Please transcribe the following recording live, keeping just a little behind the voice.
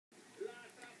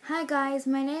Hi guys,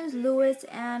 my name is Louis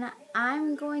and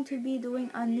I'm going to be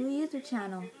doing a new YouTube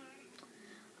channel.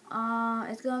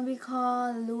 It's going to be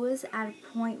called Louis at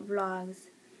Point Vlogs.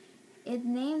 It's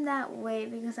named that way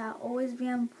because I'll always be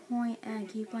on point and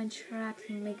keep on track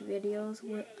to make videos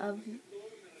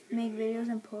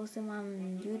and post them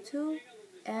on YouTube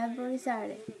every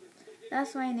Saturday.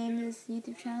 That's why I named this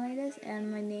YouTube channel like this,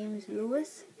 and my name is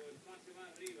Louis.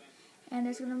 And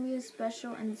there's going to be a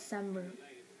special in December.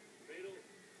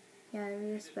 Yeah, it'll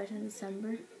be a special in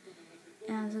December.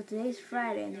 And so today's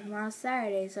Friday and tomorrow's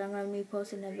Saturday, so I'm going to be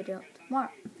posting a video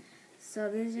tomorrow. So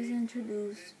this is just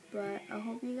introduced, but I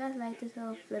hope you guys like this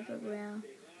little flip around.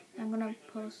 I'm going to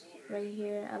post right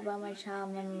here about my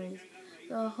child memories.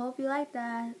 So I hope you like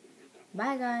that.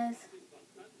 Bye guys.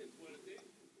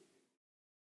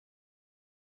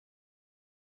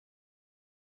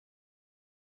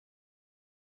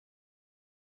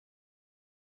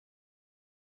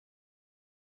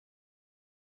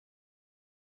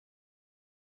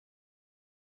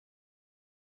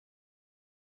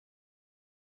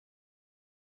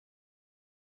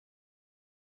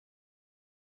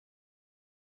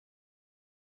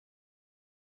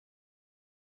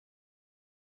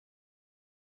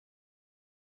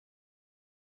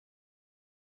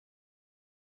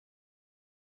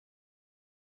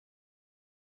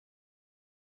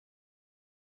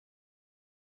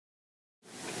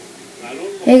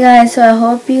 Hey guys, so I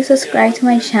hope you subscribe to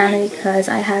my channel because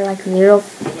I had like 0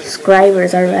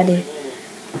 subscribers already.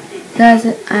 Guys,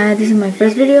 this is my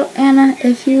first video, and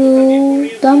if you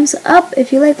thumbs up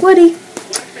if you like Woody.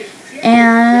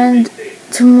 And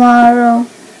tomorrow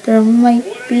there might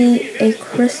be a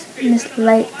Christmas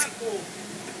light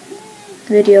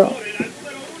video.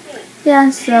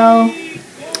 Yeah, so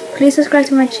please subscribe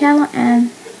to my channel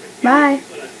and bye.